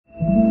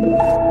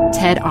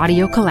TED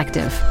Audio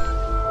Collective.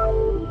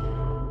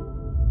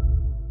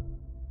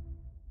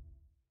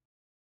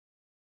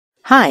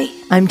 Hi,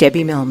 I'm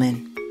Debbie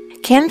Millman.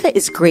 Canva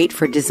is great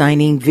for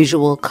designing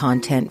visual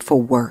content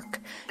for work,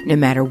 no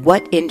matter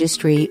what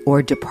industry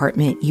or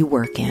department you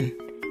work in.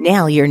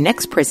 Now your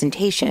next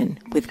presentation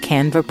with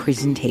Canva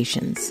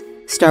Presentations.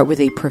 Start with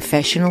a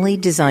professionally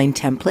designed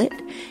template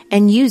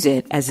and use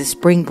it as a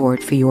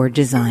springboard for your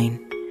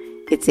design.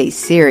 It's a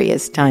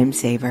serious time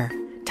saver.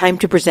 Time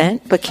to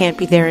present but can't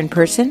be there in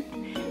person?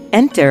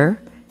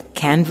 Enter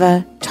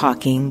Canva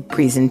Talking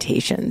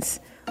Presentations.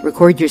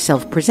 Record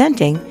yourself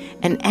presenting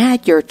and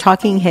add your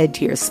talking head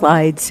to your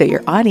slides so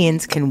your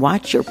audience can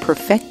watch your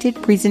perfected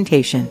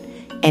presentation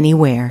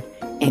anywhere,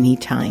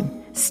 anytime.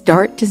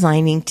 Start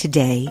designing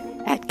today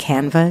at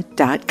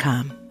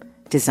canva.com.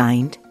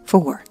 Designed for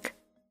work.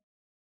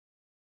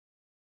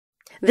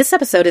 This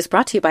episode is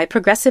brought to you by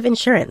Progressive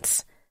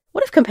Insurance.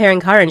 What if comparing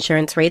car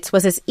insurance rates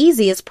was as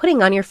easy as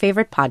putting on your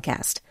favorite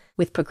podcast?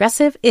 With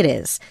Progressive, it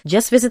is.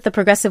 Just visit the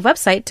Progressive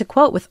website to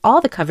quote with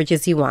all the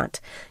coverages you want.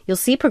 You'll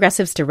see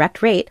Progressive's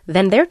direct rate,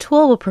 then their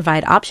tool will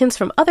provide options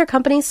from other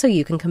companies so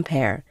you can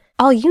compare.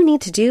 All you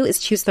need to do is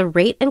choose the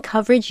rate and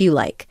coverage you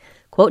like.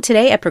 Quote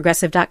today at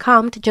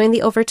Progressive.com to join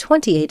the over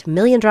 28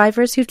 million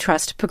drivers who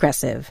trust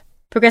Progressive.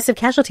 Progressive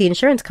Casualty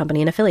Insurance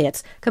Company and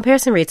Affiliates.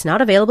 Comparison rates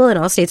not available in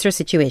all states or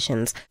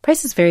situations.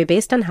 Prices vary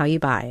based on how you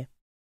buy.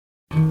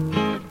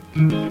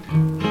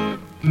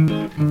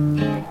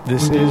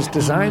 This is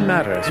Design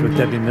Matters with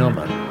Debbie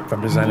Millman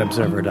from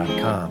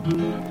DesignObserver.com.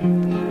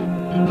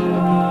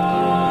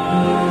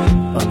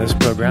 On this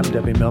program,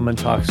 Debbie Millman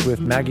talks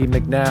with Maggie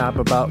McNabb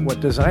about what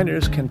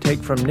designers can take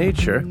from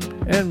nature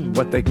and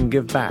what they can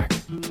give back.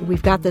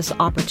 We've got this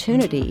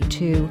opportunity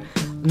to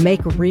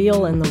make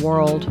real in the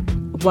world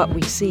what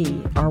we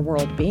see our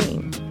world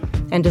being.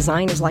 And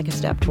design is like a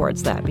step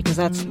towards that, because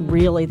that's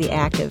really the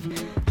act of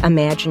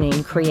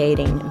imagining,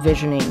 creating,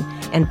 visioning,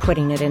 and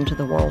putting it into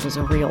the world as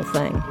a real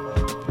thing.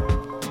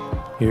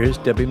 Here's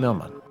Debbie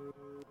Millman.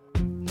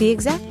 The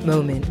exact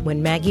moment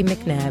when Maggie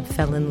McNabb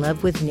fell in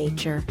love with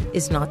nature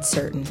is not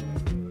certain.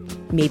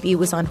 Maybe it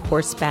was on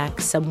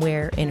horseback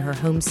somewhere in her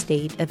home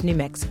state of New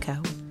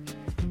Mexico.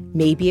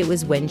 Maybe it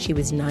was when she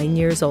was 9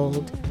 years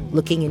old,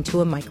 looking into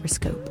a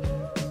microscope.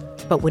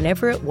 But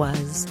whenever it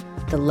was,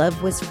 the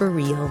love was for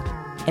real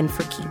and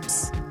for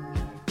keeps.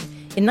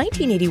 In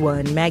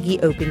 1981, Maggie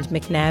opened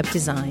McNabb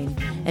Design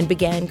and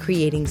began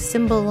creating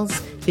symbols,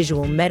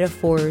 visual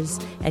metaphors,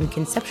 and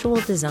conceptual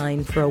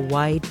design for a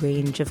wide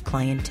range of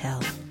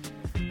clientele.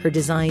 Her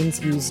designs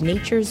use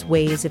nature's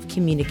ways of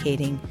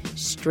communicating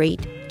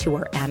straight to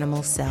our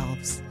animal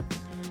selves.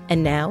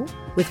 And now,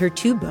 with her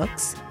 2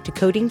 books,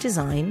 Decoding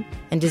Design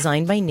and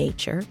Design by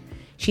Nature,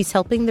 she's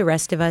helping the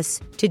rest of us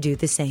to do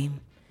the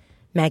same.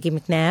 Maggie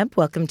McNabb,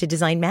 welcome to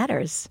Design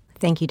Matters.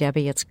 Thank you,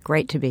 Debbie. It's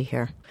great to be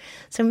here.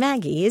 So,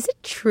 Maggie, is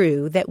it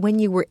true that when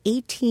you were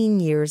 18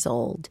 years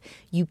old,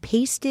 you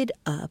pasted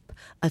up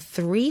a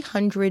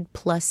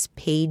 300-plus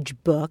page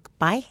book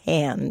by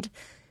hand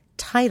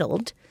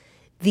titled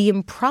The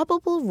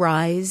Improbable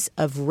Rise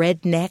of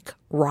Redneck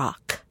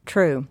Rock?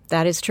 True.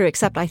 That is true,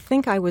 except I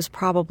think I was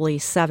probably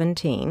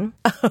 17.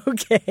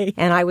 Okay.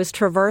 And I was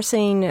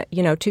traversing,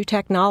 2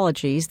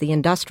 technologies, the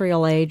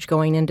industrial age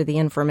going into the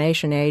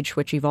information age,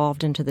 which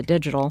evolved into the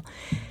digital.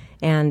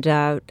 And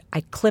I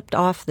clipped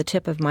off the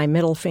tip of my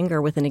middle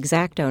finger with an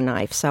X-Acto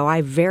knife, so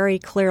I very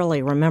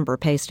clearly remember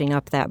pasting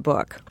up that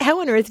book.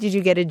 How on earth did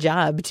you get a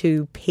job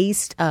to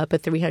paste up a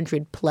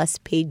 300-plus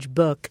page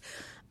book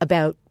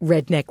about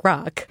redneck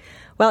rock?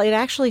 Well, it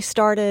actually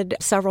started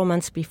several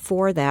months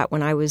before that.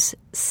 When I was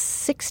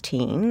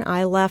 16,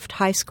 I left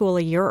high school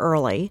a year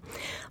early.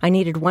 I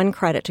needed 1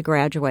 credit to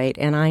graduate,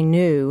 and I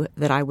knew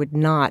that I would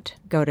not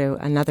go to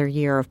another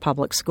year of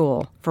public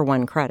school for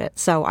 1 credit.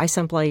 So I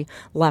simply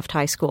left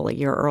high school a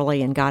year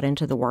early and got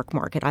into the work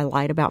market. I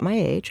lied about my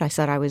age. I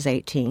said I was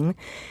 18,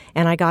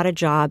 and I got a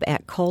job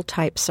at Cold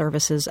Type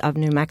Services of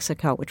New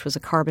Mexico, which was a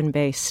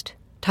carbon-based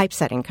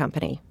typesetting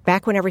company,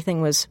 back when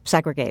everything was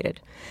segregated.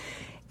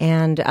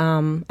 And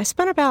I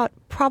spent about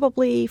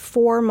probably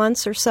 4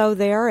 months or so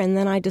there, and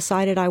then I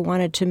decided I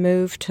wanted to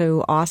move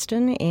to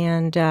Austin,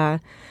 and I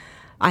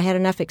had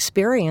enough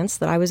experience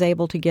that I was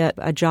able to get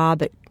a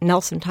job at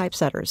Nelson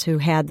Typesetters, who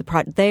had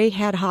they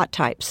had Hot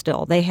Type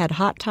still. They had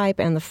Hot Type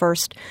and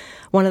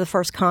one of the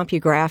first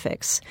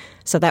CompuGraphics.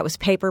 So that was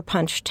paper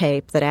punch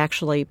tape that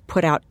actually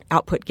put out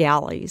output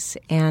galleys.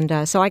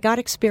 And so I got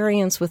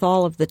experience with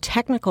all of the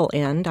technical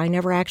end. I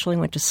never actually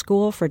went to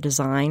school for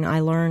design.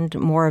 I learned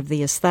more of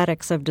the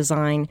aesthetics of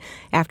design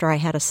after I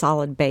had a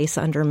solid base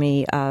under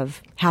me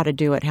of how to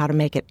do it, how to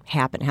make it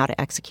happen, how to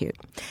execute.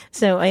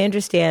 So I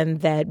understand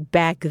that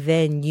back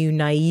then you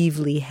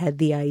naively had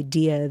the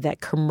idea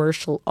that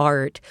commercial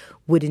art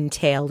would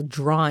entail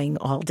drawing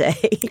all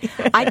day.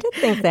 I did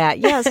think that,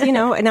 yes,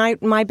 and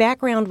my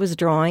background was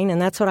drawing,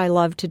 and that's what I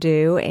love to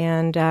do.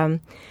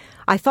 And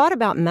I thought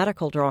about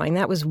medical drawing.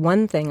 That was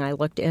one thing I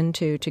looked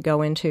into to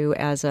go into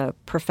as a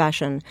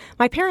profession.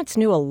 My parents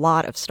knew a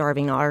lot of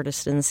starving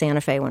artists in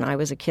Santa Fe when I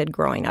was a kid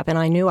growing up, and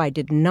I knew I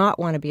did not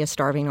want to be a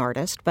starving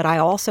artist, but I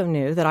also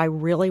knew that I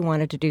really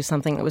wanted to do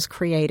something that was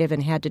creative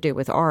and had to do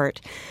with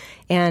art.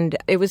 And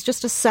it was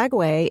just a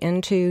segue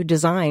into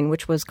design,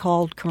 which was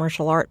called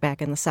commercial art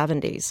back in the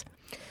 70s.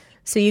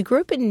 So you grew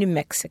up in New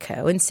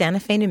Mexico, in Santa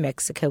Fe, New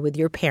Mexico, with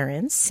your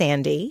parents,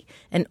 Sandy,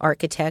 an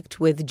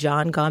architect with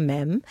John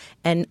Gaumem,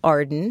 and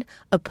Arden,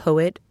 a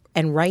poet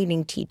and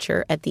writing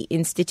teacher at the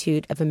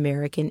Institute of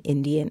American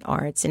Indian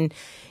Arts. And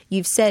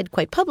you've said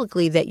quite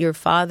publicly that your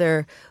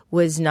father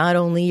was not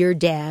only your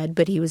dad,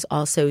 but he was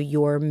also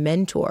your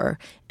mentor,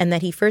 and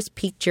that he first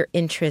piqued your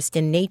interest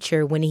in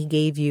nature when he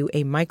gave you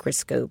a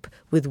microscope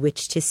with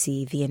which to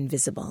see the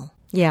invisible.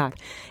 Yeah.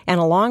 And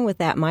along with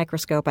that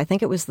microscope, I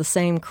think it was the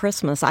same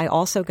Christmas, I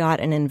also got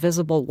an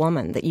invisible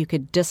woman that you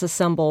could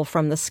disassemble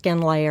from the skin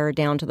layer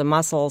down to the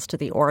muscles, to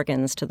the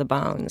organs, to the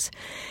bones.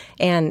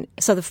 And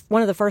so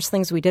one of the first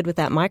things we did with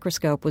that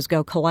microscope was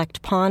go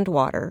collect pond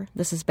water.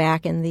 This is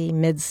back in the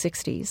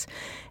mid-'60s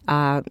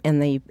in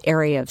the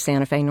area of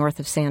Santa Fe, north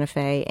of Santa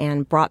Fe,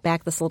 and brought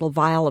back this little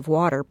vial of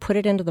water, put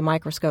it into the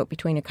microscope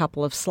between a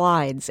couple of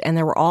slides, and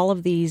there were all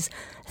of these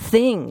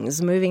things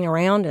moving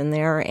around in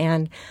there.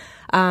 And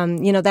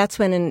that's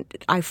when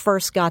I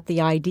first got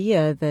the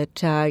idea that,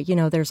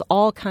 there's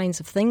all kinds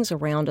of things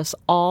around us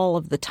all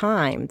of the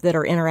time that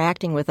are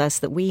interacting with us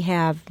that we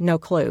have no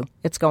clue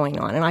it's going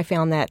on. And I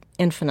found that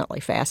infinitely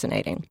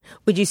fascinating.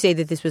 Would you say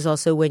that this was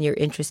also when your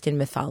interest in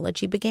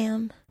mythology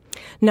began?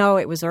 No,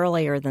 it was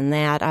earlier than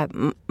that.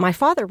 My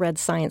father read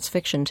science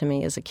fiction to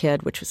me as a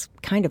kid, which was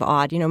kind of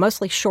odd,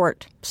 mostly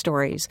short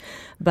stories.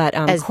 But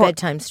as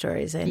bedtime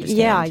stories, I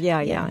understand.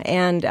 Yeah.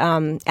 And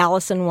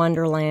Alice in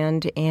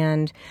Wonderland,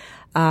 and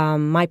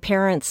my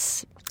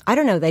parents, I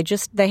don't know,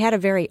 they had a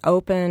very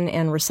open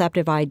and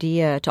receptive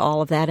idea to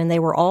all of that, and they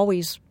were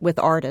always with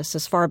artists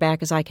as far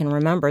back as I can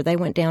remember. They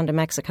went down to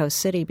Mexico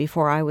City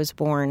before I was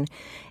born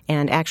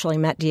and actually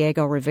met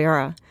Diego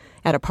Rivera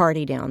at a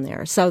party down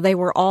there. So they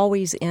were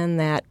always in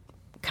that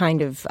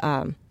kind of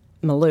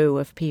milieu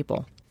of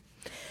people.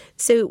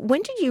 So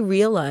when did you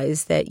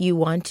realize that you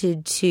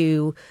wanted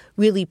to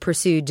really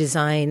pursue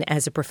design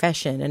as a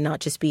profession and not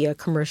just be a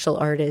commercial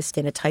artist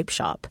in a type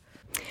shop?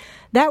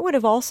 That would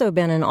have also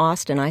been in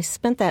Austin. I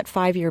spent that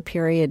 5-year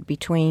period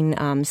between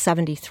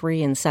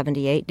 73 and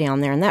 78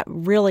 down there, and that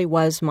really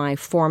was my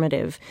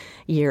formative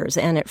years.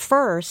 And at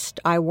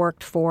first, I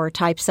worked for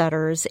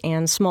typesetters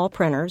and small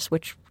printers,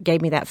 which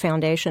gave me that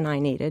foundation I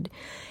needed.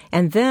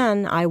 And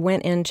then I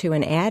went into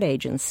an ad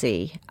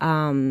agency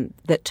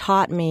that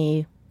taught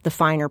me the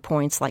finer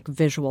points like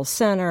Visual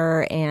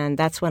Center, and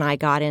that's when I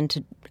got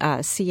into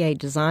CA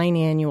design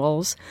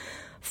annuals,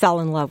 fell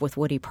in love with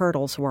Woody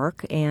Pirtle's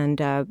work, and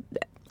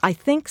I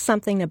think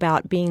something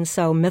about being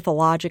so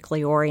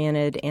mythologically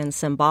oriented and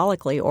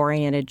symbolically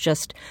oriented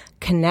just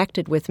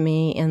connected with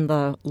me in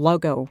the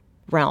logo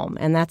realm.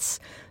 And that's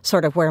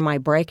sort of where my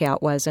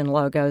breakout was in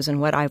logos and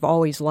what I've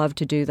always loved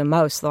to do the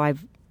most, though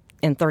I've,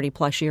 in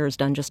 30-plus years,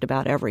 done just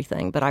about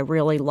everything. But I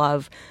really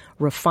love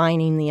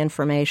refining the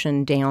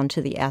information down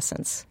to the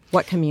essence,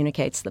 what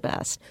communicates the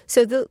best.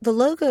 So the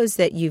logos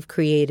that you've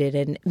created,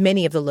 and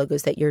many of the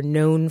logos that you're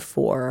known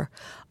for,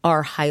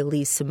 are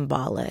highly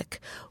symbolic.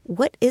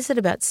 What is it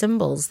about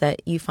symbols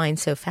that you find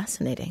so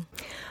fascinating?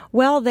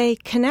 Well, they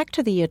connect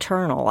to the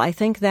eternal. I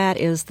think that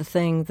is the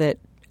thing that,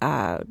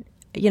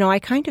 I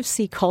kind of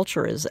see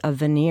culture as a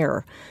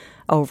veneer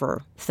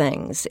over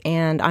things.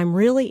 And I'm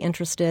really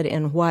interested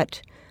in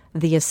what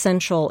the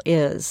essential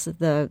is,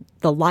 the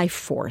life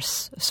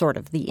force, sort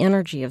of, the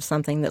energy of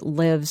something that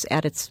lives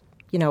at its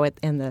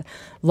in the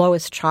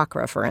lowest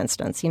chakra, for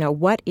instance.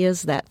 What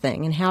is that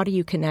thing and how do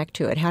you connect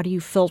to it? How do you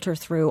filter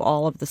through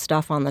all of the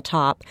stuff on the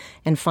top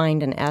and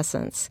find an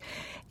essence?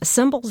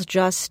 Symbols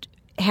just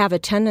have a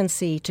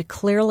tendency to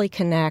clearly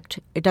connect.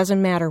 It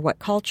doesn't matter what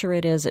culture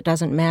it is. It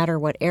doesn't matter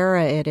what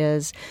era it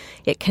is.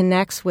 It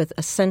connects with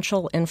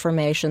essential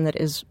information that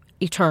is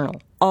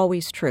eternal,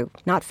 always true,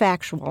 not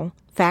factual.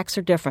 Facts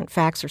are different.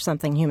 Facts are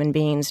something human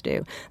beings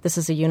do. This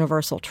is a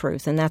universal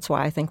truth, and that's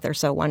why I think they're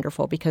so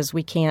wonderful, because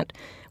we can't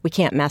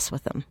mess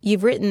with them.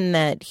 You've written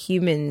that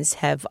humans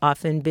have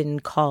often been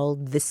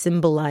called the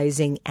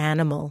symbolizing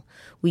animal.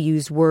 We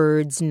use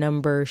words,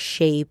 number,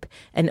 shape,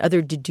 and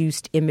other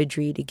deduced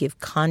imagery to give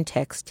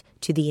context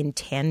to the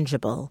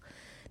intangible.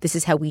 This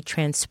is how we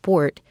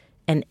transport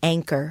and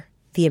anchor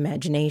the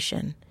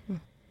imagination.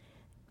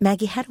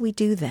 Maggie, how do we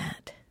do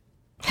that?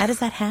 How does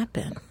that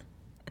happen?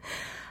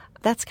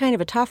 That's kind of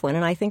a tough one,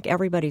 and I think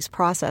everybody's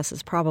process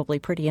is probably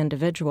pretty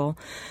individual.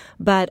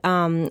 But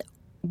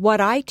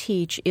what I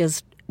teach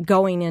is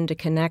going in to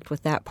connect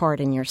with that part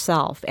in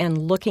yourself and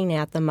looking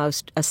at the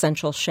most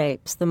essential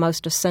shapes, the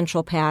most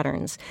essential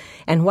patterns,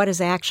 and what is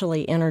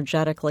actually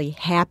energetically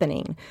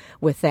happening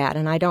with that.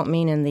 And I don't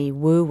mean in the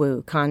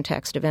woo-woo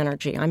context of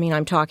energy. I mean,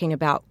 I'm talking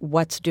about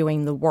what's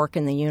doing the work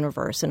in the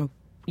universe and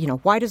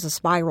why does a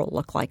spiral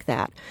look like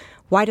that?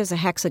 Why does a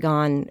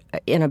hexagon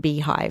in a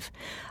beehive?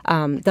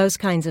 Those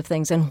kinds of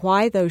things, and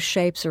why those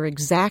shapes are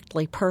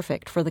exactly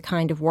perfect for the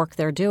kind of work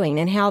they're doing,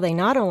 and how they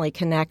not only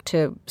connect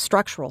to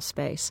structural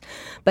space,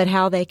 but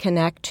how they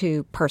connect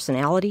to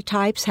personality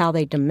types, how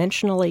they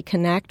dimensionally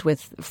connect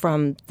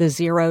from the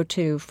 0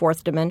 to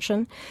 4th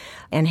dimension,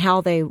 and how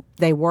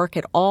they work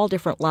at all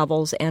different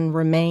levels and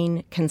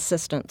remain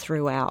consistent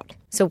throughout.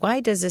 So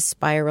why does a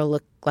spiral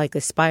look like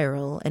a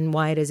spiral, and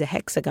why does a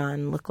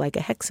hexagon look like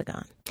a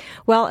hexagon?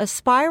 Well, a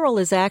spiral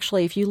is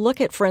actually, if you look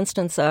at, for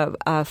instance,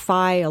 a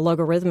phi, a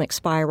logarithmic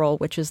spiral,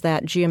 which is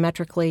that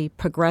geometrically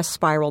progressed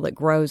spiral that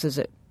grows as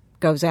it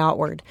goes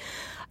outward,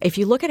 if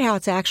you look at how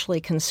it's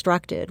actually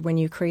constructed when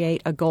you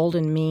create a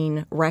golden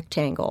mean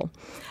rectangle,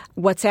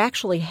 what's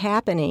actually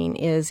happening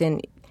is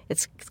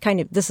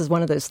this is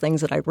one of those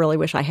things that I really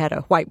wish I had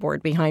a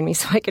whiteboard behind me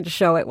so I could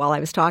show it while I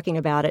was talking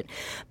about it.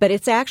 But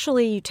it's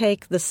actually, you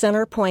take the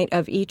center point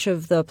of each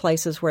of the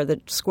places where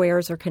the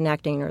squares are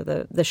connecting, or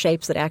the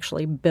shapes that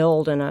actually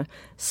build in a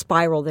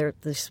spiral.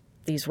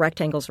 These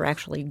rectangles are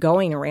actually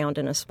going around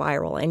in a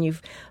spiral. And you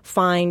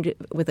find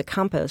with a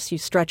compass, you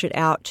stretch it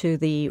out to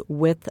the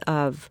width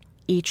of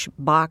each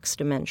box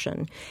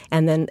dimension.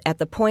 And then at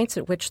the points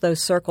at which those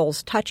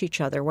circles touch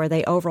each other, where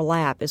they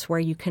overlap, is where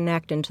you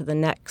connect into the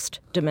next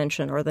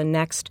dimension or the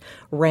next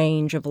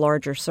range of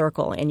larger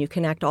circle, and you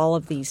connect all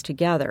of these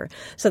together.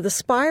 So the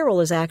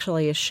spiral is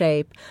actually a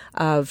shape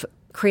of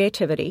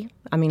creativity.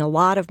 I mean, a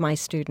lot of my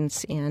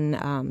students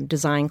in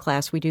design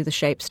class, we do the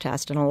shapes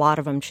test, and a lot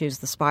of them choose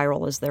the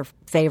spiral as their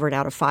favorite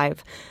out of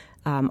 5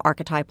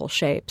 archetypal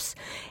shapes.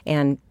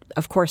 And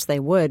of course they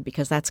would,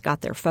 because that's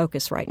got their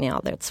focus right now.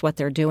 That's what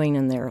they're doing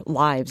in their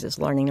lives, is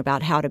learning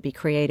about how to be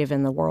creative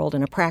in the world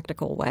in a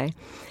practical way.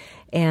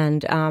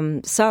 And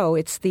so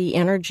it's the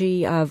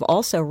energy of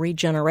also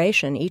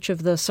regeneration. Each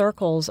of the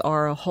circles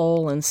are a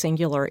whole and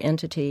singular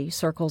entity.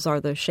 Circles are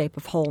the shape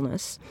of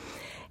wholeness.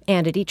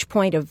 And at each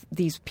point of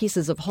these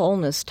pieces of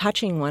wholeness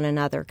touching one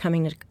another,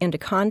 coming into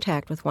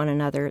contact with one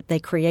another, they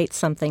create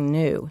something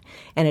new.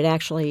 And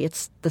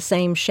it's the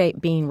same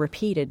shape being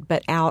repeated,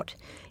 but out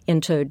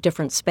into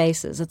different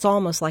spaces. It's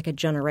almost like a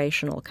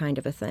generational kind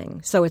of a thing.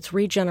 So it's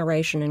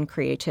regeneration and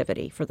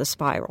creativity for the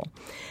spiral.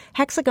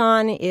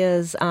 Hexagon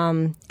is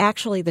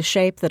actually the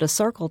shape that a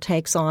circle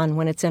takes on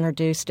when it's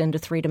introduced into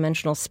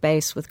three-dimensional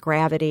space with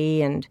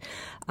gravity and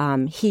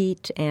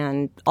heat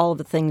and all of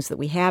the things that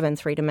we have in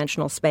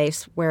three-dimensional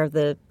space, where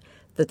the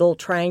little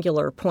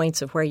triangular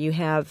points of where you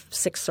have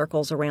 6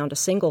 circles around a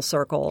single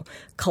circle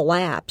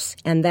collapse,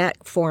 and that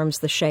forms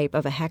the shape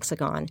of a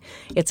hexagon.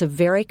 It's a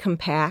very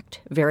compact,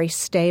 very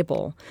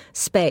stable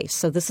space.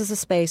 So this is a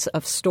space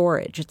of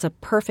storage. It's a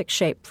perfect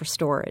shape for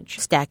storage.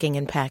 Stacking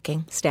and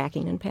packing.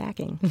 Stacking and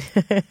packing.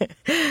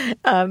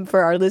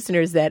 For our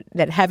listeners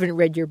that haven't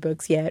read your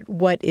books yet,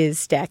 what is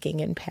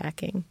stacking and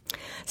packing?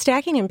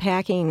 Stacking and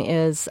packing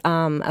is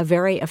a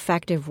very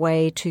effective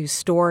way to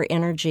store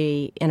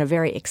energy in a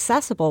very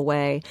accessible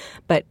way,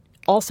 but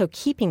also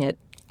keeping it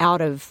out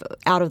of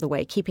the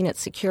way, keeping it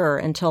secure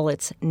until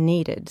it's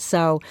needed.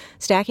 So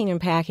stacking and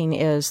packing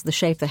is the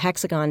shape the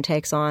hexagon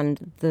takes on.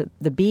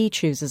 The bee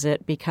chooses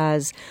it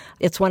because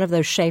it's one of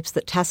those shapes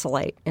that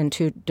tessellate in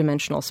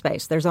 2-dimensional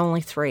space. There's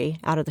only 3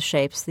 out of the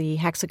shapes. The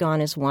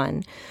hexagon is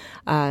one.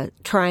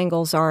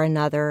 Triangles are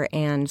another,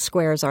 and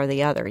squares are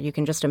the other. You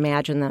can just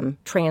imagine them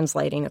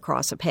translating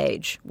across a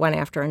page, one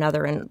after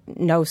another, and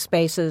no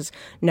spaces,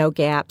 no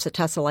gaps. A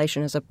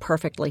tessellation is a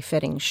perfectly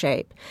fitting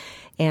shape.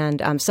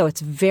 And so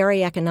it's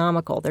very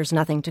economical. There's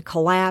nothing to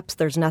collapse.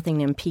 There's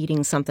nothing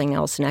impeding something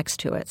else next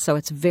to it. So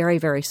it's very,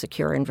 very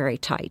secure and very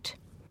tight.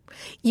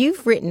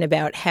 You've written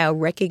about how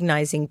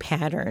recognizing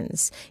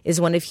patterns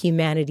is one of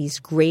humanity's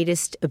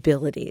greatest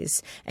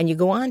abilities. And you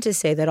go on to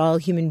say that all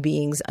human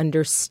beings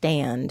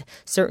understand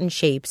certain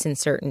shapes and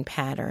certain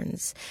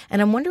patterns.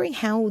 And I'm wondering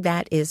how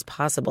that is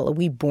possible. Are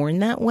we born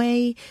that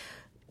way?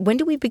 When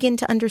do we begin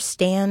to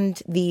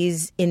understand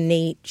these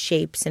innate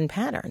shapes and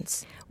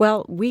patterns?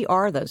 Well, we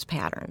are those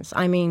patterns.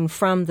 I mean,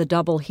 from the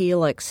double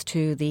helix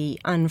to the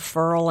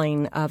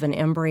unfurling of an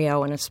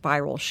embryo in a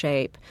spiral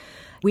shape,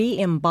 we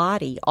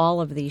embody all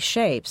of these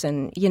shapes.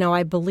 And,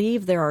 I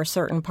believe there are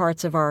certain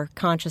parts of our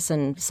conscious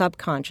and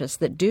subconscious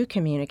that do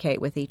communicate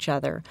with each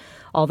other,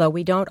 although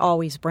we don't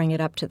always bring it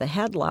up to the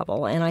head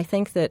level. And I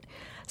think that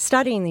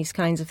studying these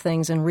kinds of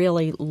things and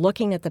really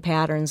looking at the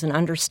patterns and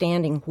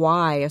understanding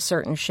why a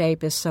certain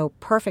shape is so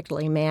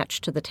perfectly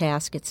matched to the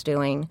task it's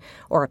doing,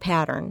 or a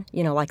pattern,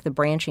 like the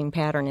branching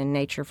pattern in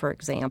nature, for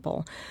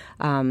example,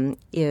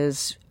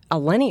 is a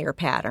linear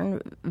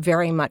pattern,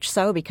 very much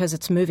so, because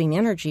it's moving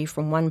energy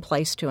from one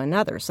place to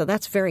another. So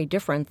that's very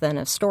different than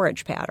a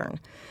storage pattern.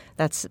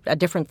 That's a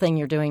different thing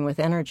you're doing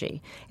with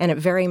energy, and it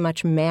very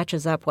much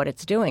matches up what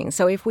it's doing.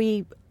 So if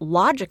we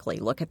logically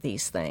look at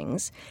these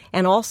things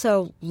and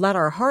also let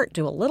our heart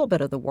do a little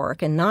bit of the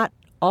work and not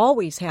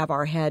always have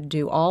our head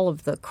do all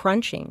of the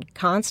crunching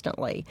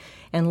constantly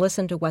and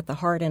listen to what the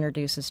heart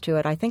introduces to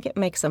it, I think it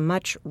makes a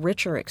much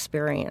richer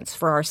experience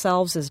for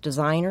ourselves as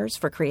designers,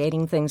 for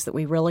creating things that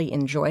we really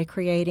enjoy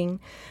creating,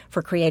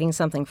 for creating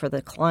something for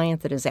the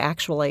client that is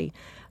actually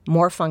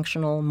more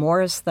functional,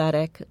 more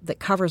aesthetic, that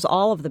covers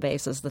all of the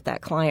bases that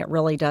client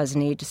really does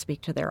need to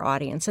speak to their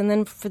audience. And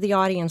then for the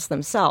audience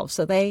themselves,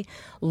 so they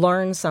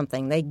learn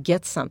something, they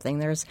get something.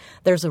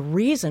 There's a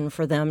reason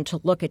for them to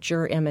look at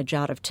your image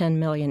out of 10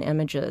 million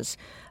images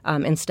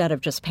instead of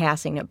just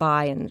passing it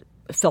by and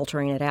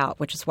filtering it out,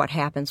 which is what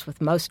happens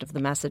with most of the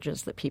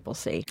messages that people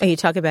see. And you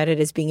talk about it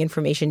as being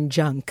information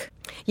junk.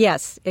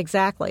 Yes,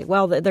 exactly.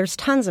 Well, there's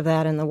tons of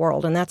that in the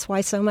world, and that's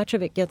why so much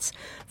of it gets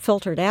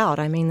filtered out.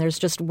 I mean, there's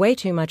just way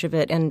too much of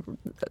it, and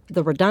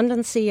the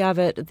redundancy of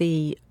it,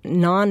 the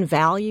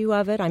non-value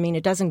of it, I mean,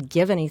 it doesn't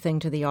give anything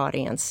to the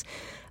audience.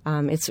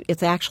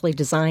 It's actually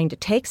designed to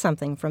take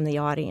something from the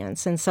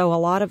audience, and so a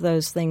lot of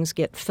those things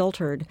get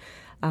filtered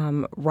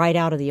right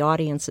out of the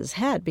audience's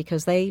head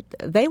because they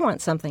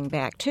want something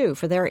back, too,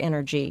 for their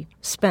energy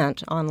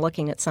spent on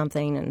looking at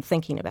something and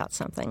thinking about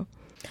something.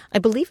 I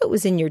believe it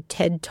was in your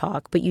TED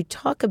Talk, but you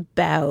talk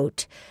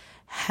about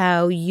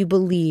how you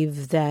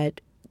believe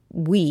that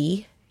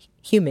we,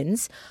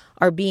 humans,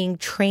 are being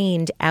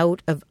trained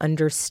out of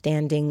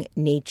understanding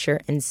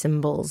nature and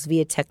symbols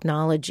via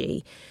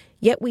technology,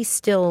 yet we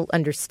still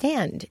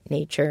understand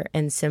nature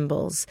and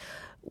symbols.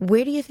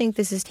 Where do you think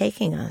this is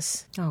taking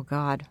us? Oh,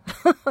 God.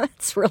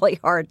 It's really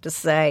hard to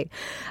say.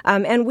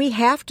 And we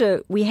have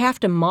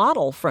to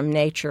model from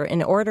nature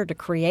in order to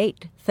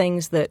create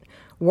things that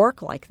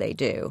work like they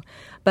do.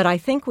 But I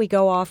think we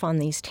go off on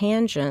these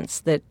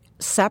tangents that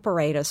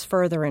separate us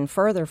further and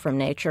further from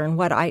nature. And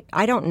what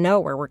I don't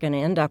know where we're going to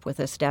end up with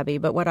this, Debbie,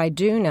 but what I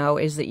do know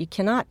is that you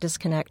cannot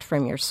disconnect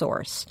from your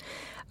source.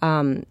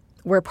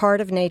 We're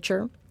part of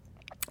nature,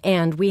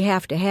 and we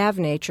have to have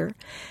nature.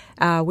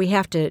 We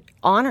have to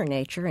honor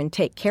nature and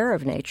take care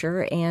of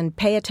nature and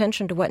pay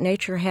attention to what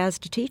nature has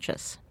to teach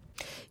us.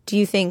 Do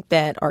you think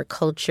that our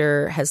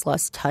culture has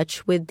lost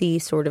touch with the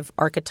sort of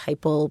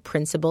archetypal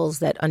principles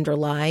that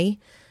underlie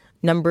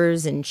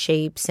numbers and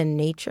shapes and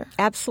nature?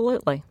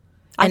 Absolutely.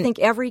 I think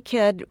every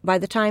kid, by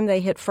the time they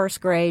hit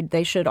first grade,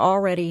 they should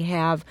already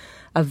have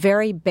a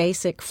very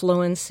basic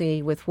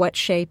fluency with what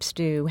shapes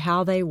do,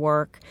 how they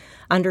work,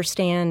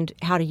 understand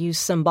how to use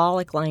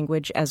symbolic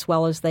language as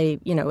well as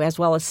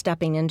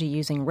stepping into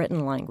using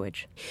written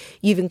language.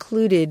 You've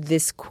included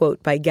this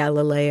quote by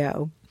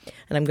Galileo,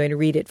 and I'm going to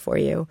read it for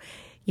you.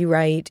 You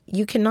write,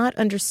 "You cannot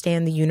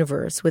understand the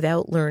universe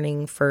without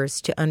learning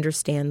first to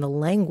understand the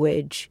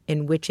language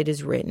in which it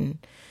is written.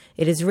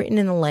 It is written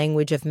in the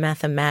language of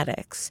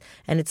mathematics,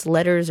 and its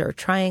letters are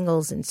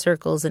triangles and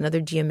circles and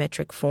other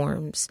geometric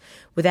forms.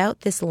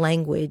 Without this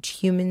language,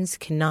 humans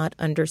cannot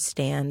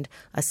understand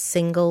a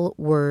single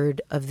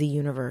word of the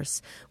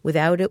universe.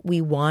 Without it,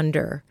 we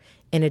wander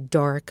in a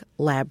dark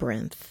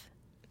labyrinth."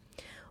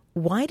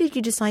 Why did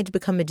you decide to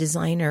become a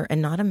designer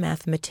and not a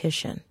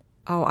mathematician?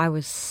 Oh, I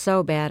was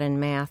so bad in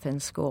math in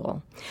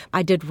school.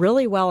 I did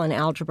really well in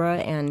algebra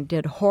and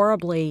did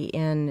horribly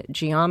in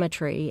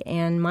geometry,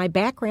 and my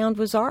background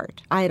was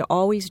art. I had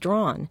always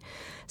drawn.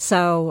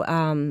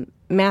 So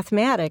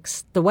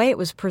mathematics, the way it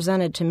was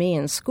presented to me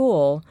in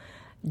school,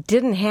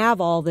 didn't have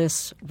all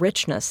this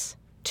richness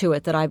to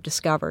it that I've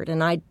discovered.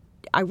 And I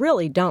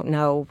really don't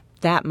know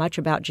that much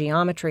about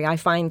geometry. I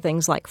find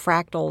things like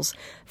fractals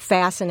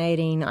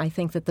fascinating. I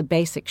think that the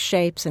basic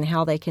shapes and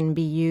how they can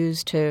be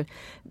used to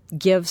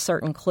give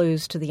certain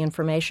clues to the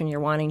information you're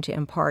wanting to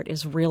impart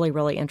is really,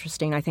 really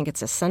interesting. I think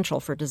it's essential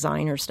for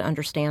designers to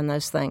understand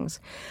those things.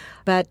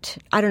 But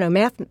I don't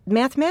know,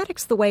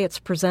 mathematics, the way it's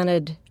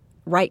presented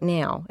right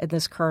now in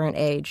this current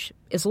age,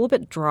 is a little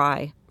bit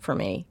dry for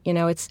me. You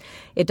know, it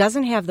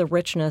doesn't have the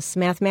richness,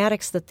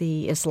 mathematics that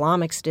the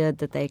Islamics did,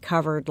 that they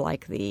covered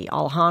like the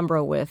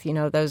Alhambra with,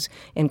 those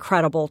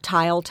incredible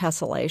tile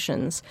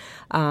tessellations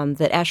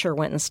that Escher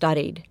went and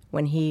studied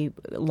when he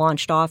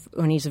launched off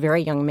when he's a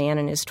very young man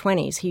in his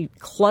 20s. He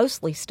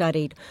closely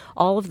studied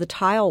all of the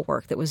tile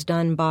work that was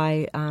done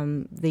by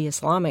the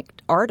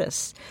Islamic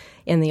artists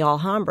in the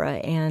Alhambra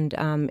and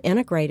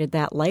integrated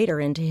that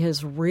later into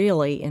his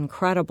really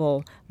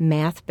incredible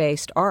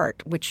math-based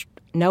art, which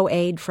no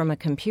aid from a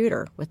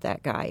computer with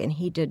that guy, and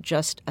he did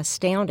just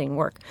astounding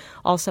work.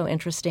 Also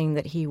interesting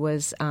that he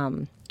was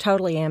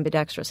totally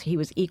ambidextrous. He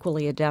was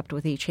equally adept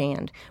with each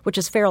hand, which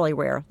is fairly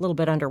rare, a little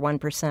bit under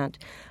 1%.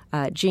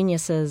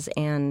 Geniuses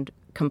and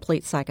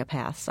complete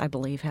psychopaths, I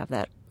believe, have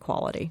that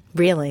quality.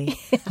 Really?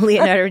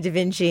 Leonardo da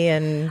Vinci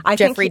and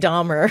Jeffrey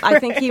Dahmer. I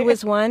think he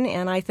was one,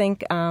 and I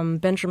think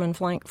Benjamin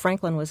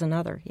Franklin was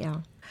another, yeah.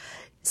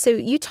 So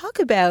you talk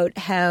about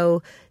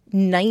how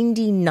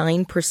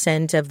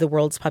 99% of the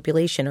world's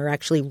population are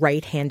actually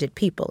right-handed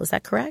people. Is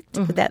that correct?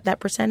 Mm-hmm. That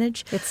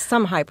percentage? It's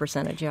some high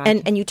percentage, yeah.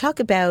 And you talk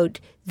about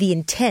the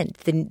intent,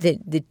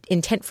 the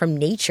intent from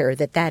nature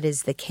that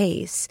is the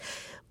case.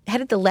 How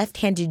did the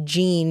left-handed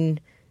gene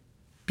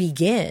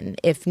begin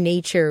if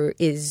nature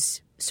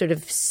is sort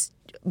of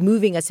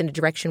moving us in a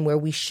direction where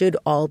we should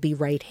all be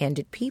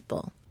right-handed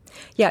people.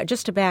 Yeah,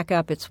 just to back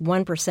up, it's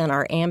 1%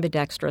 are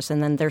ambidextrous,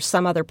 and then there's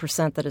some other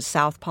percent that is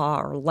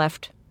southpaw or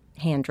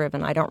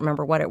left-hand-driven. I don't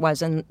remember what it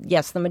was. And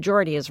yes, the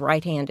majority is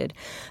right-handed.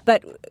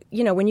 But,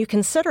 when you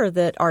consider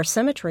that our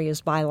symmetry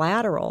is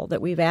bilateral,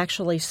 that we've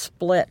actually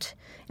split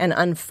and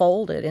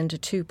unfolded into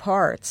two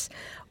parts,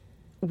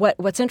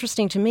 what's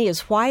interesting to me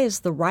is why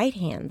is the right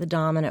hand the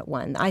dominant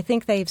one? I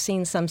think they've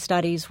seen some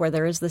studies where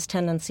there is this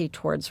tendency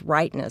towards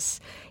rightness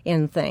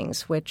in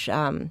things, which,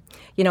 I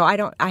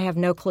have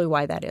no clue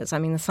why that is. I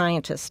mean, the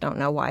scientists don't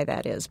know why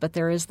that is, but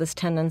there is this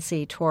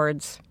tendency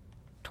towards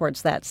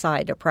that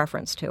side, a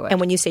preference to it. And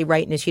when you say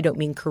rightness, you don't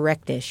mean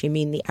correctness. You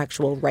mean the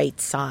actual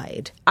right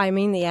side. I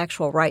mean the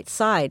actual right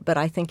side, but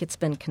I think it's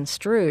been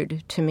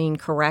construed to mean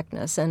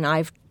correctness. And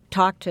I've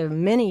talked to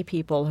many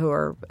people who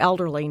are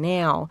elderly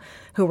now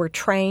who were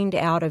trained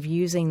out of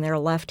using their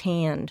left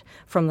hand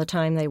from the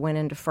time they went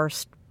into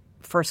first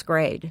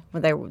grade.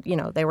 They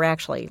were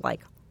actually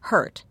like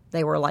hurt.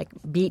 They were like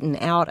beaten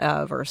out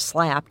of or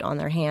slapped on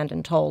their hand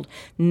and told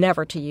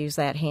never to use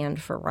that hand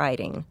for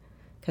writing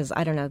because,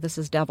 I don't know, this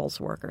is devil's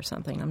work or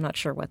something. I'm not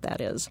sure what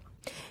that is.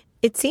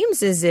 It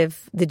seems as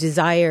if the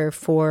desire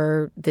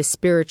for the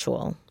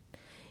spiritual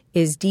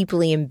is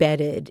deeply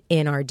embedded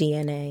in our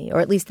DNA, or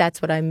at least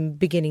that's what I'm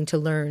beginning to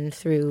learn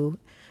through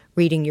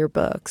reading your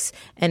books.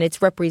 And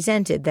it's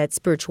represented, that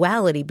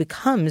spirituality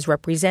becomes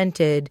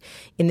represented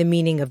in the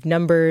meaning of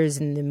numbers,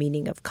 in the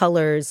meaning of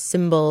colors,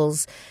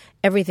 symbols,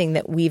 everything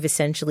that we've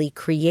essentially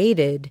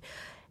created.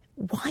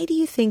 Why do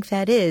you think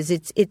that is?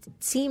 It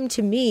seemed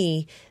to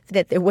me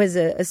that there was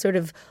a sort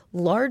of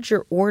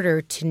larger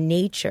order to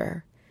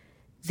nature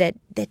that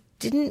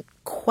didn't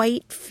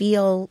quite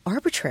feel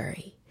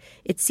arbitrary.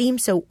 It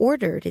seems so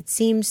ordered. It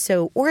seems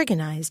so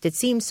organized. It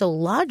seems so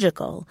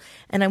logical.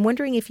 And I'm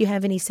wondering if you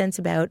have any sense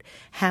about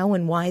how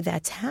and why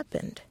that's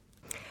happened.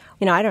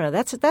 I don't know.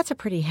 That's a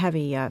pretty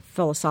heavy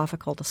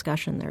philosophical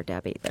discussion there,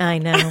 Debbie. I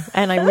know.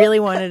 And I really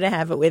wanted to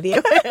have it with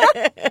you.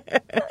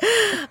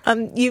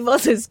 You've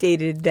also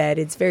stated that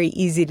it's very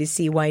easy to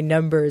see why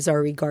numbers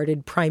are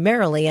regarded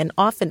primarily and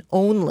often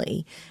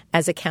only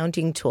as a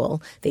counting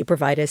tool. They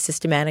provide a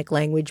systematic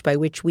language by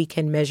which we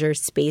can measure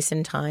space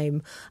and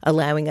time,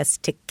 allowing us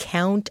to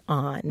count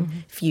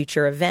on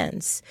future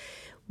events.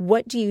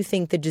 What do you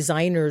think the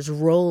designer's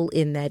role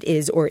in that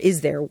is, or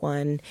is there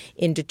one,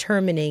 in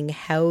determining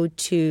how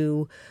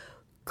to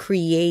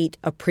create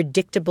a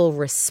predictable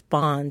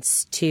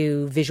response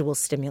to visual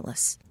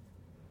stimulus?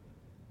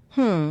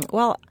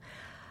 Well,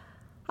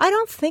 I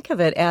don't think of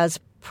it as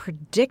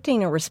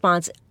predicting a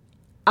response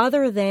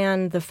other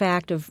than the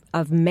fact of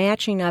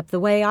matching up. The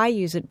way I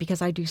use it,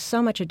 because I do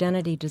so much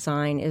identity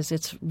design, is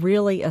it's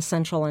really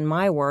essential in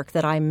my work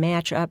that I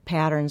match up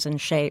patterns and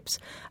shapes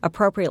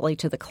appropriately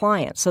to the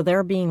client. So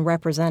they're being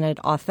represented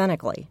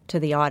authentically to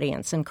the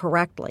audience and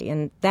correctly.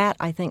 And that,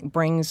 I think,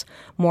 brings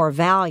more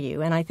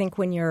value. And I think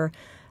when you're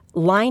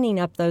lining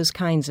up those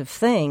kinds of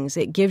things,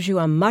 it gives you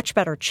a much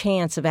better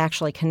chance of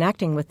actually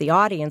connecting with the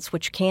audience,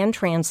 which can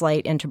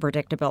translate into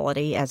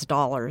predictability as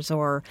dollars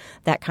or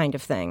that kind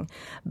of thing.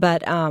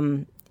 But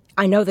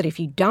I know that if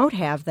you don't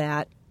have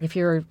that, if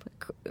you're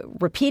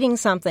repeating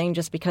something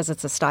just because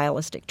it's a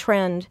stylistic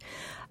trend,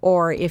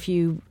 or if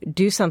you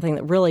do something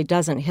that really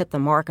doesn't hit the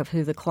mark of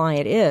who the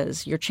client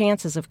is, your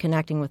chances of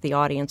connecting with the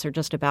audience are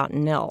just about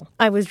nil.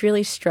 I was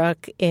really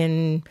struck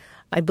in,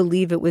 I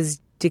believe it was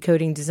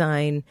Decoding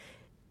Design,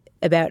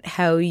 about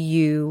how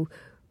you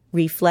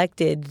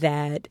reflected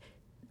that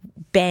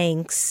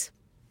banks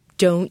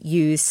don't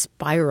use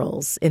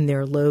spirals in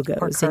their logos.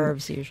 Or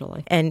curves,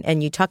 usually.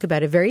 And you talk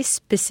about a very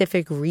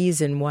specific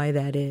reason why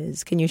that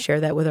is. Can you share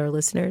that with our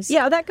listeners?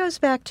 Yeah, that goes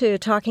back to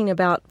talking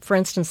about, for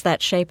instance,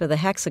 that shape of the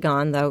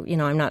hexagon, though,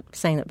 I'm not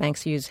saying that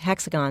banks use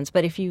hexagons,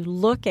 but if you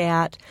look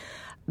at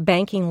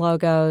banking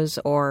logos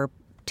or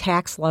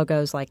tax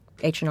logos like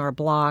H&R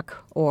Block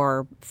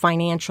or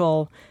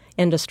financial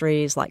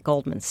industries like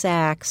Goldman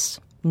Sachs,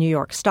 New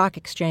York Stock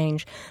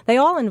Exchange, they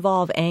all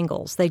involve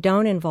angles. They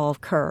don't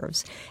involve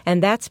curves.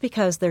 And that's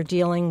because they're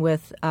dealing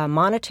with a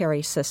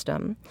monetary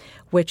system,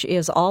 which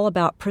is all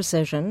about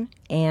precision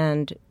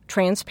and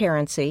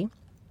transparency.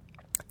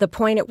 The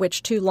point at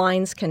which two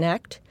lines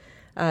connect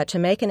to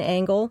make an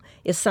angle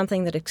is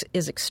something that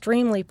is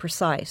extremely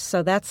precise.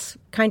 So that's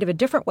kind of a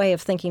different way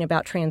of thinking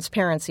about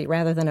transparency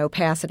rather than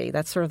opacity.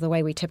 That's sort of the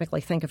way we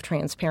typically think of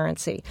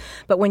transparency.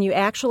 But when you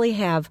actually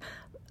have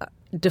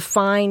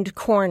defined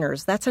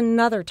corners, that's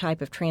another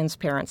type of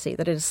transparency,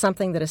 that it is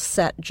something that is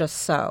set just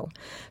so.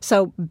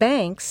 So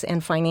banks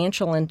and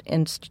financial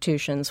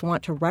institutions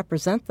want to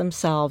represent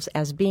themselves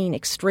as being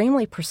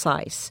extremely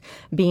precise,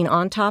 being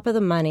on top of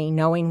the money,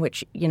 knowing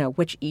which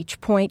each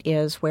point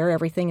is, where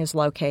everything is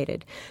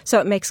located.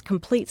 So it makes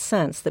complete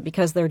sense that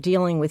because they're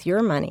dealing with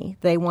your money,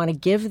 they want to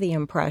give the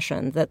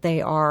impression that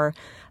they are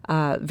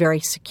very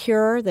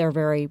secure, they're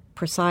very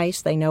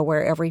precise, they know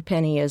where every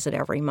penny is at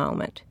every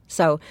moment.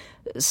 So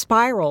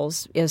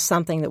spirals is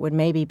something that would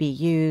maybe be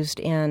used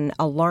in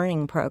a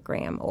learning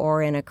program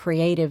or in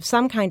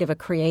some kind of a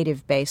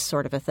creative-based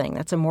sort of a thing.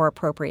 That's a more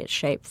appropriate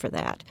shape for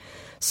that.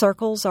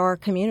 Circles are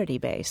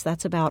community-based.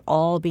 That's about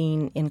all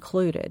being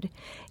included.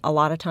 A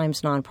lot of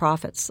times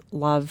nonprofits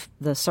love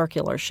the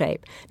circular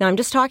shape. Now, I'm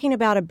just talking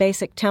about a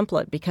basic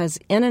template because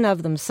in and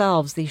of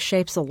themselves, these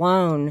shapes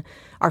alone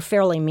are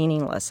fairly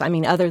meaningless. I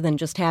mean, other than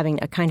just having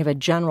a kind of a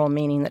general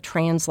meaning that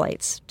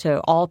translates to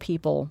all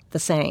people the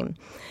same.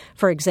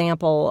 For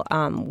example,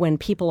 when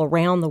people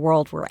around the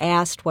world were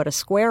asked what a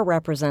square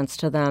represents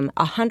to them,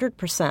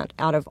 100%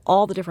 out of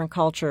all the different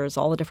cultures,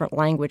 all the different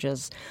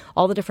languages,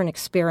 all the different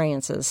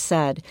experiences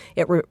said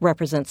it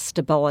represents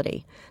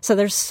stability. So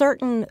there's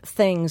certain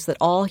things that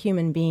all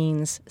human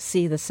beings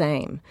see the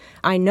same.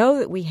 I know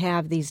that we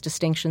have these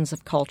distinctions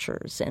of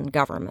cultures and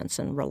governments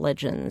and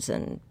religions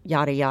and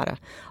yada yada,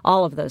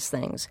 all of those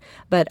things.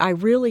 But I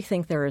really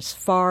think there is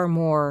far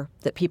more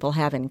that people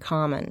have in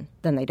common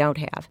than they don't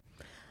have.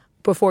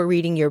 Before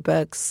reading your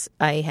books,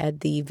 I had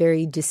the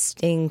very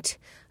distinct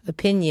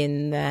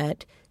opinion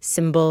that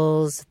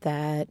symbols,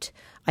 that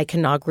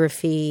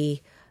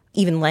iconography,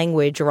 even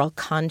language are all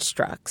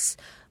constructs.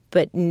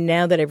 But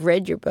now that I've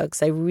read your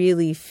books, I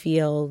really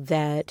feel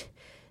that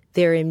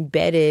they're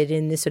embedded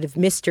in this sort of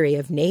mystery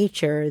of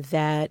nature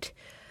that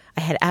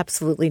I had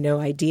absolutely no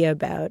idea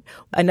about.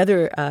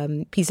 Another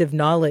piece of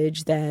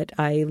knowledge that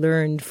I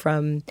learned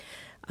from,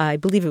 I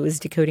believe it was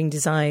Decoding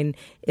Design,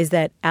 is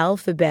that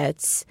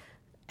alphabets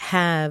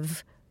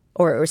have,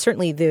 or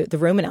certainly the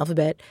Roman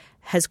alphabet,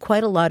 has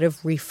quite a lot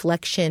of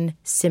reflection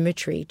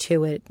symmetry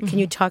to it. Mm-hmm. Can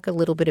you talk a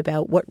little bit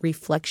about what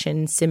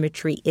reflection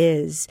symmetry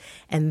is?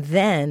 And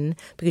then,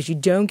 because you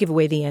don't give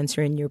away the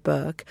answer in your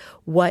book,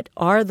 what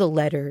are the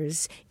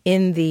letters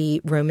in the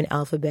Roman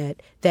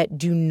alphabet that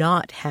do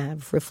not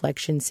have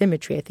reflection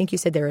symmetry? I think you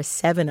said there are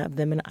 7 of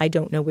them, and I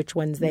don't know which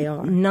ones they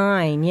are.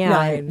 9, yeah.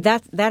 9.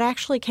 That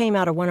actually came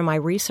out of one of my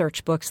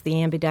research books,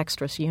 The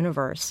Ambidextrous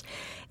Universe.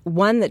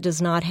 One that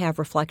does not have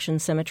reflection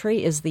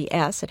symmetry is the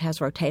S. It has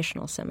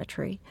rotational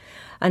symmetry.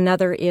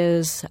 Another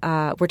is,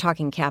 we're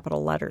talking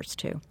capital letters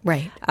too.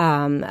 Right.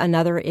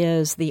 Another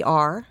is the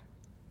R.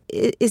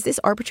 Is this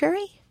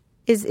arbitrary?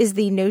 Is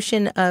the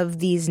notion of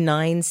these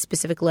 9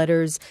 specific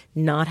letters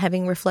not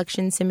having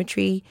reflection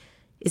symmetry,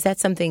 is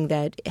that something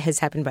that has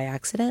happened by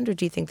accident, or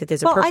do you think that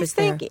there's a purpose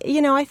there?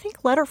 I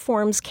think letter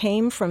forms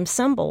came from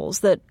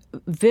symbols that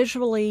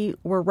visually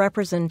were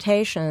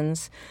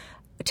representations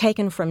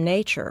taken from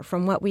nature,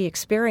 from what we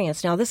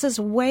experience. Now, this is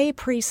way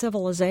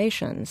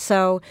pre-civilization,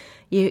 so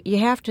you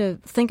have to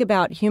think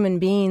about human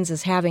beings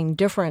as having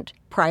different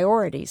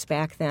priorities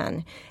back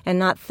then and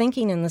not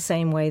thinking in the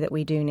same way that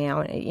we do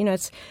now. You know,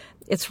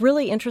 it's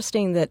really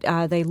interesting that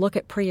they look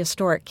at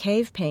prehistoric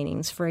cave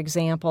paintings, for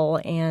example,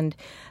 and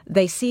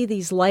they see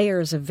these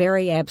layers of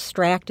very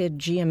abstracted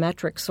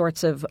geometric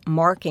sorts of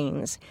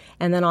markings.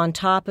 And then on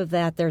top of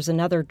that, there's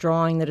another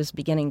drawing that is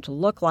beginning to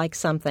look like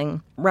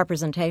something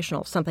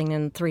representational, something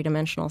in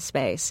three-dimensional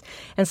space.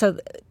 And so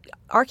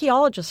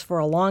archaeologists for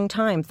a long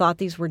time thought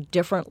these were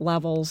different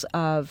levels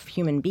of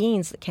human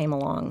beings that came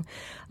along,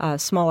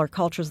 smaller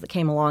cultures that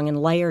came along and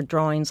layered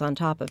drawings on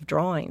top of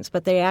drawings.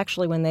 But they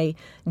actually, when they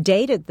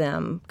dated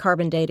them,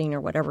 carbon dating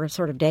or whatever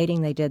sort of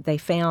dating they did, they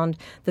found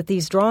that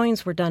these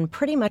drawings were done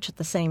pretty much at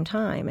the same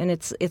time. And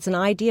it's an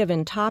idea of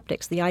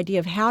entoptics, the idea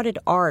of how did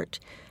art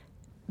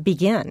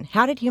begin?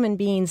 How did human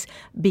beings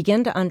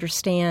begin to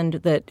understand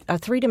that a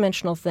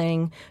three-dimensional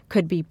thing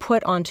could be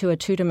put onto a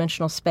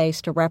two-dimensional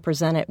space to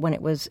represent it when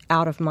it was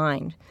out of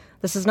mind?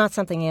 This is not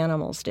something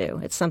animals do.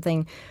 It's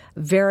something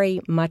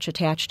very much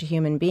attached to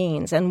human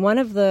beings. And one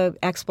of the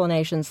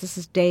explanations, this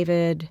is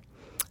David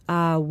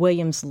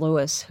Williams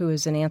Lewis, who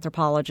is an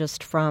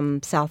anthropologist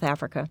from South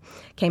Africa,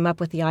 came up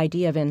with the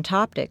idea of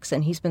entoptics,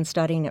 and he's been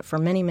studying it for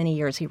many, many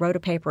years. He wrote a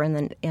paper in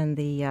the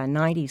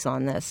 90s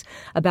on this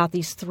about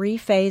these 3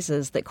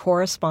 phases that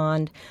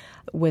correspond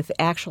with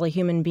actually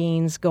human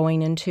beings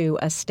going into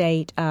a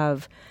state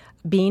of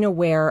being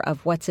aware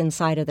of what's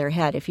inside of their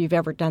head. If you've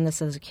ever done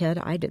this as a kid,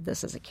 I did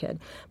this as a kid,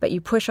 but you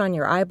push on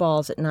your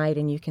eyeballs at night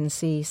and you can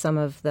see some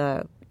of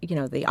the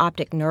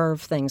optic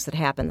nerve things that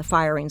happen, the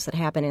firings that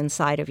happen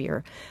inside of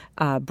your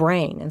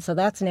brain. And so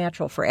that's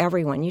natural for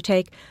everyone. You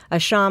take a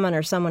shaman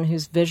or someone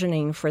who's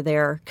visioning for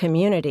their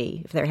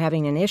community, if they're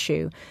having an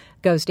issue,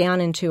 goes down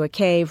into a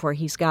cave where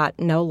he's got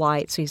no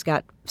light, so he's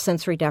got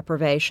sensory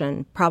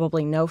deprivation,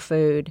 probably no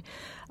food,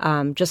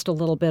 just a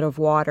little bit of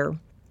water,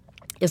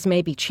 is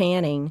maybe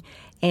chanting,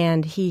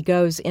 and he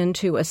goes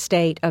into a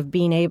state of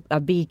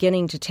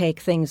beginning to take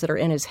things that are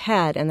in his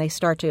head, and they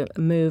start to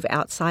move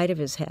outside of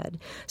his head.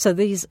 So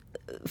these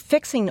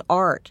fixing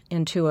art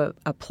into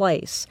a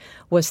place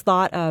was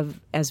thought of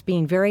as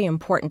being very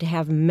important to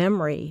have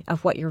memory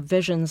of what your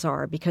visions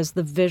are, because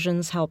the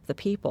visions help the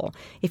people.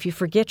 If you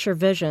forget your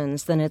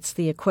visions, then it's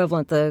the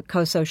equivalent, the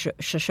Koso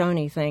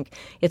Shoshone think,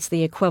 it's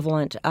the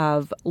equivalent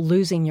of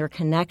losing your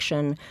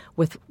connection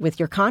with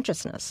your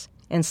consciousness.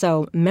 And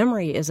so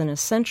memory is an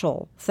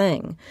essential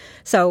thing.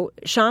 So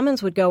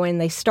shamans would go in,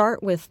 they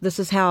start with, this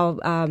is how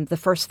the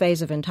first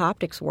phase of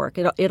entoptics work.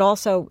 It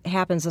also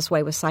happens this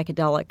way with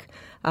psychedelic,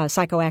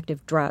 psychoactive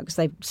drugs.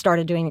 They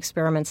started doing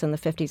experiments in the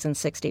 50s and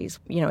 60s,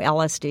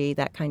 LSD,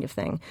 that kind of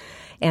thing.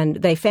 And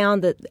they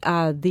found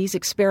that these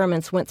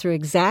experiments went through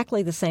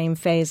exactly the same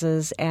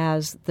phases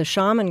as the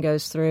shaman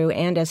goes through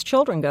and as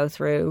children go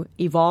through,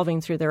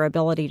 evolving through their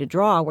ability to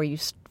draw, where you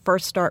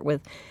first start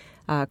with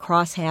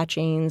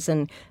cross-hatchings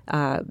and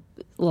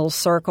little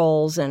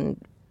circles and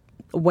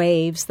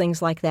waves,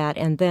 things like that.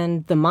 And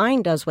then the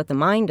mind does what the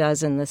mind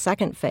does in the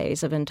second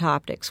phase of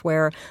entoptics,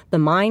 where the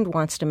mind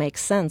wants to make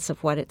sense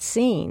of what it's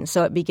seen.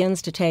 So it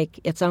begins to take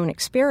its own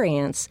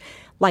experience,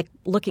 like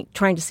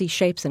trying to see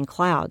shapes in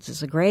clouds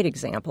is a great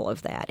example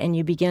of that. And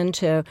you begin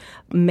to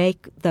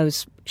make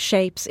those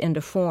shapes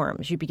into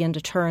forms. You begin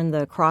to turn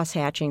the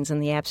cross-hatchings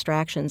and the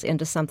abstractions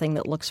into something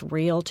that looks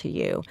real to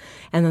you.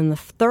 And then the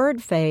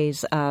third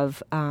phase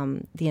of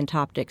the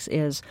entoptics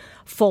is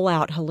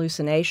full-out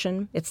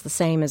hallucination. It's the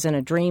same as in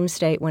a dream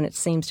state when it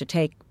seems to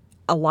take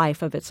a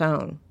life of its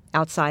own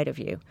outside of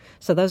you.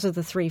 So those are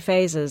the three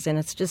phases, and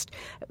it's just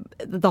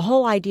the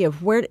whole idea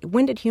of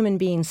when did human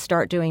beings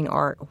start doing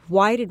art?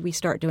 Why did we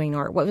start doing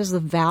art? What was the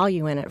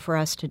value in it for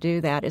us to do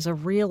that is a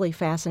really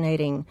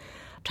fascinating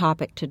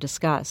topic to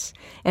discuss.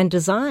 And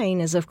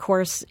design is, of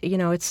course,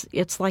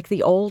 it's like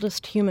the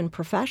oldest human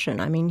profession.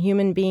 I mean,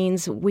 human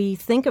beings, we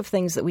think of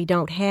things that we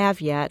don't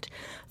have yet,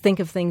 think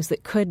of things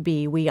that could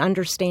be. We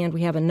understand,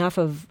 we have enough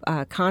of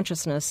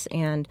consciousness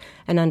and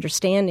an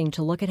understanding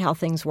to look at how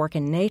things work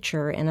in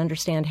nature and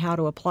understand how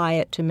to apply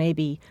it to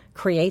maybe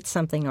create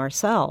something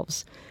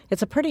ourselves.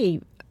 It's a pretty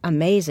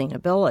amazing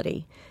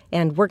ability,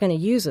 and we're going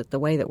to use it the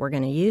way that we're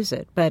going to use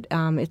it. But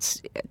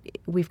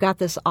we've got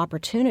this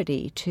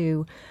opportunity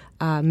to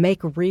make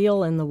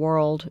real in the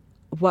world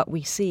what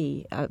we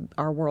see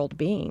our world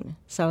being.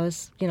 So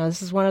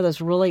this is one of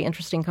those really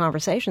interesting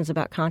conversations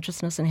about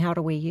consciousness and how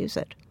do we use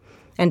it.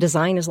 And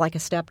design is like a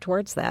step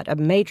towards that, a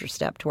major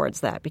step towards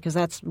that, because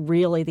that's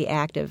really the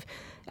act of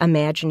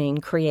imagining,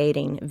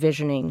 creating,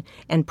 visioning,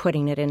 and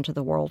putting it into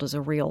the world as a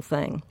real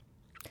thing.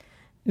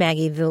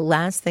 Maggie, the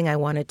last thing I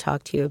want to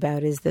talk to you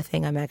about is the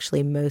thing I'm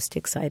actually most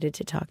excited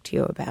to talk to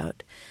you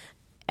about,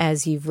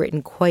 as you've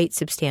written quite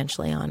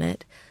substantially on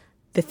it,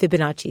 the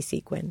Fibonacci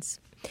sequence.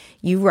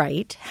 You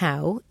write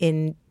how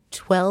in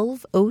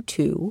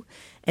 1202,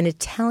 an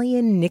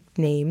Italian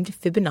nicknamed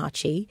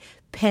Fibonacci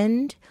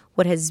penned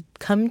what has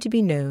come to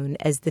be known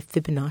as the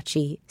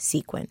Fibonacci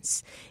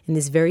sequence. In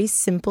this very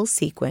simple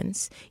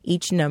sequence,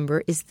 each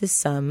number is the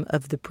sum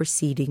of the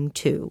preceding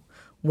two.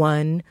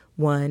 1,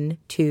 1,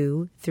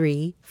 2,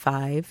 3,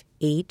 5,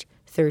 8,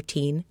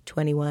 13,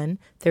 21,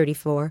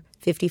 34,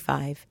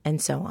 55,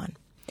 and so on.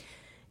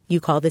 You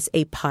call this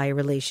a pi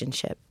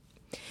relationship.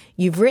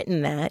 You've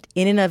written that,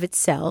 in and of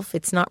itself,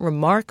 it's not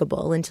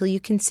remarkable until you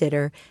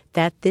consider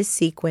that this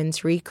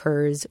sequence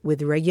recurs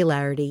with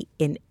regularity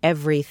in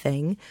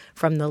everything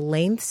from the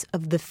lengths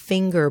of the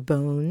finger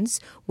bones,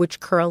 which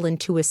curl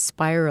into a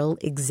spiral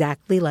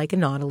exactly like a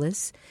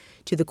nautilus,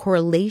 to the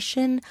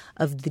correlation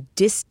of the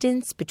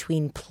distance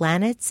between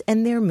planets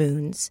and their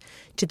moons,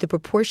 to the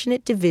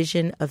proportionate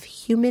division of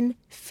human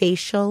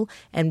facial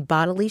and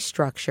bodily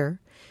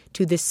structure,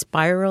 to the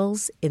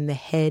spirals in the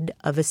head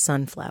of a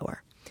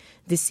sunflower.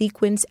 The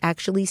sequence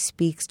actually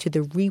speaks to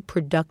the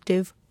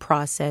reproductive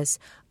process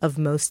of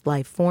most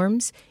life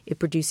forms. It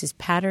produces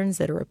patterns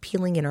that are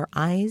appealing in our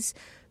eyes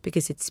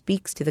because it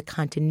speaks to the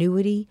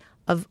continuity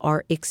of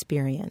our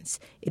experience.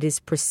 It is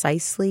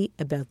precisely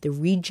about the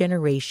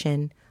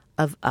regeneration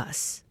of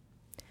us.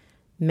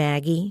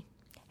 Maggie,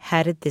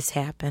 how did this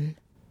happen?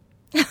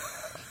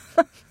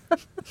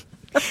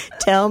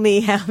 Tell me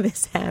how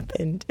this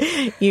happened.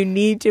 You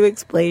need to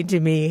explain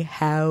to me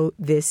how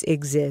this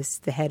exists.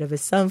 The head of a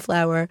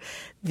sunflower,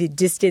 the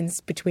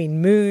distance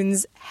between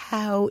moons.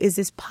 How is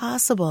this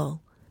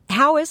possible?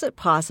 How is it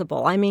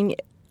possible? I mean,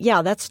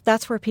 yeah,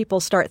 that's where people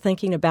start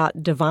thinking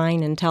about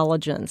divine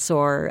intelligence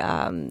or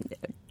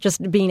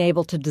just being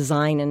able to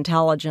design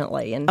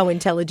intelligently. And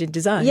intelligent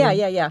design.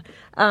 Yeah.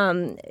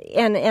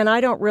 And I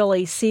don't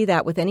really see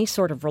that with any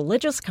sort of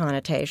religious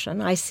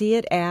connotation. I see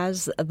it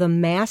as the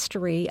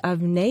mastery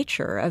of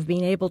nature, of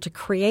being able to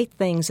create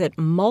things at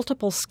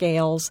multiple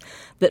scales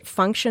that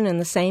function in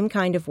the same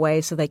kind of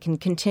way so they can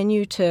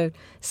continue to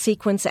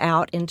sequence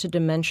out into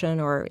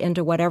dimension or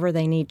into whatever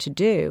they need to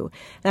do.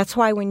 That's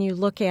why when you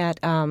look at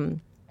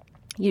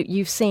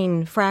You've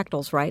seen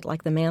fractals, right,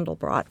 like the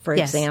Mandelbrot, for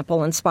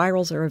example, and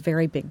spirals are a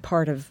very big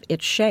part of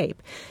its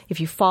shape. If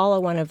you follow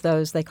one of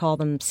those, they call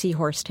them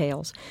seahorse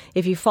tails.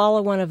 If you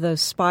follow one of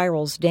those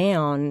spirals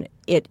down,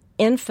 it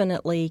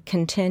infinitely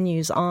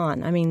continues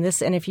on. I mean,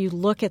 and if you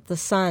look at the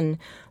sun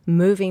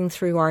moving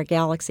through our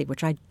galaxy,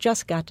 which I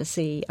just got to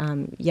see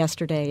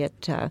yesterday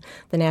at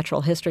the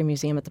Natural History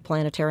Museum at the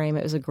Planetarium,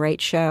 it was a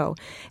great show,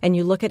 and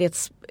you look at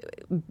its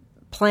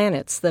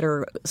planets that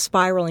are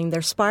spiraling,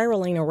 they're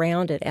spiraling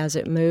around it as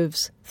it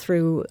moves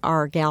through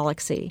our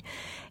galaxy.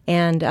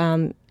 And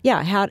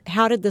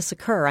how did this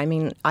occur? I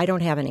mean, I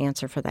don't have an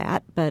answer for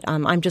that, but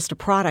I'm just a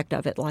product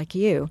of it like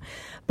you.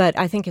 But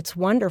I think it's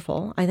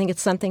wonderful. I think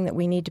it's something that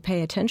we need to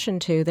pay attention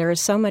to. There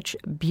is so much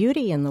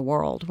beauty in the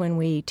world when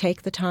we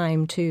take the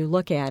time to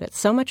look at it,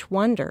 so much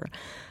wonder.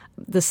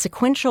 The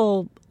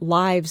sequential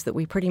lives that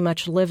we pretty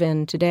much live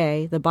in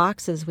today, the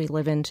boxes we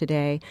live in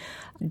today,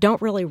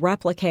 don't really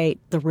replicate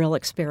the real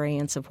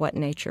experience of what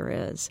nature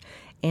is.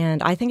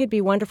 And I think it'd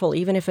be wonderful,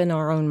 even if in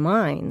our own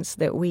minds,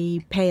 that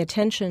we pay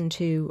attention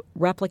to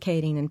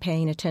replicating and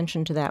paying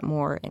attention to that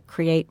more and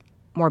create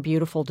more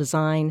beautiful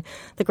design.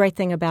 The great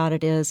thing about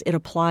it is it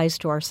applies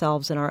to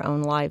ourselves in our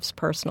own lives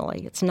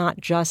personally. It's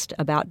not just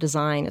about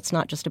design. It's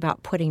not just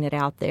about putting it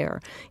out there.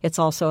 It's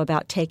also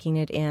about taking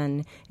it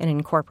in and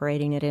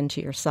incorporating it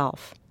into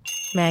yourself.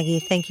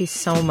 Maggie, thank you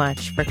so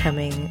much for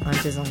coming on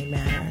Design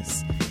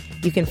Matters.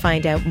 You can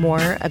find out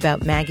more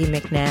about Maggie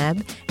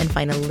McNabb and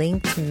find a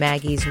link to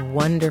Maggie's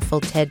wonderful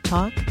TED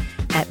Talk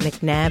at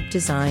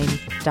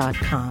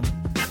mcnabbdesign.com.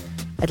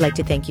 I'd like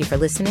to thank you for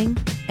listening,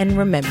 and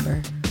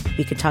remember,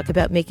 we could talk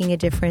about making a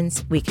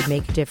difference, we could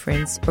make a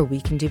difference, or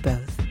we can do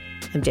both.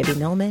 I'm Debbie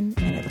Millman,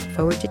 and I look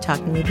forward to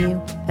talking with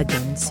you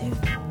again soon.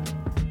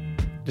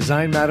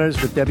 Design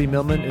Matters with Debbie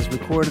Millman is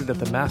recorded at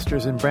the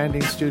Masters in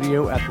Branding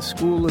Studio at the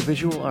School of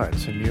Visual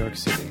Arts in New York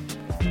City.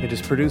 It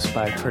is produced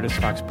by Curtis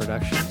Fox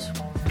Productions.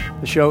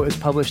 The show is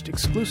published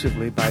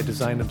exclusively by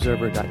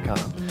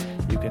DesignObserver.com.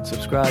 You can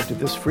subscribe to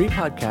this free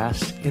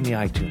podcast in the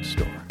iTunes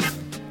Store.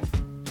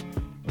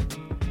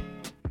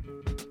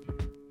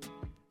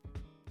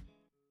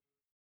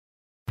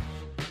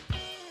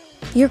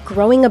 You're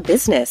growing a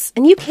business,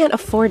 and you can't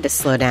afford to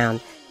slow down.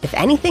 If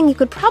anything, you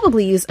could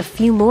probably use a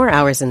few more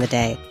hours in the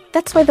day.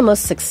 That's why the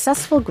most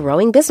successful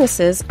growing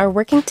businesses are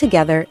working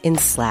together in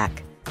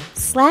Slack.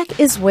 Slack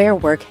is where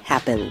work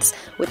happens,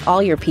 with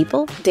all your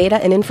people, data,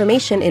 and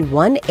information in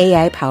one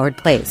AI-powered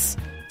place.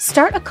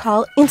 Start a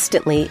call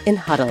instantly in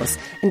huddles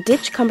and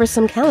ditch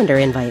cumbersome calendar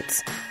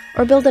invites.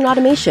 Or build an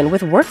automation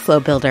with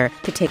Workflow Builder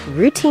to take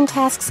routine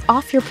tasks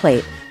off your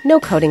plate, no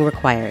coding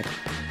required.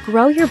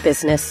 Grow your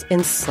business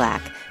in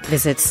Slack.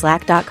 Visit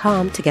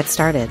slack.com to get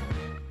started.